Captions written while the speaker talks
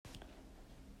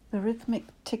The rhythmic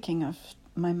ticking of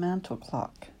my mantle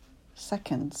clock,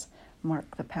 seconds,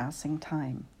 mark the passing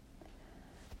time.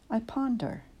 I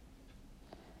ponder.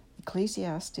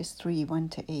 Ecclesiastes 3,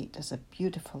 1-8 is a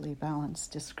beautifully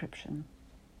balanced description.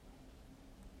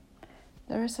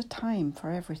 There is a time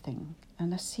for everything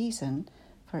and a season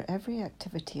for every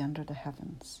activity under the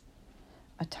heavens,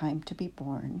 a time to be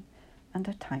born and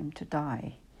a time to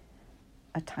die,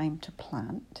 a time to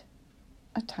plant,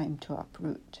 a time to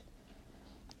uproot,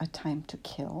 a time to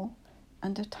kill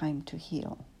and a time to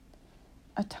heal,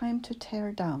 a time to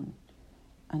tear down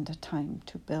and a time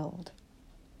to build,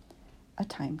 a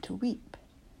time to weep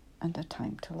and a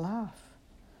time to laugh,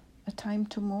 a time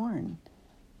to mourn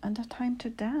and a time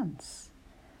to dance,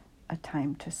 a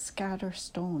time to scatter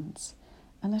stones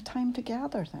and a time to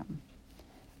gather them,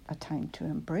 a time to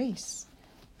embrace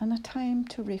and a time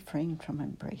to refrain from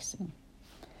embracing,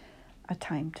 a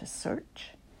time to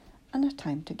search and a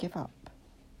time to give up,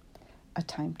 a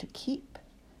time to keep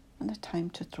and a time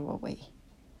to throw away,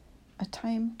 a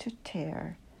time to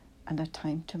tear and a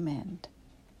time to mend,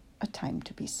 a time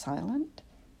to be silent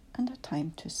and a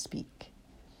time to speak,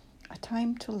 a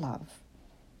time to love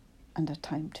and a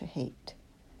time to hate,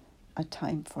 a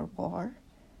time for war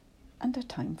and a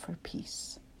time for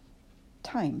peace.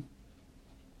 Time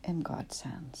in God's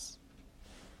hands.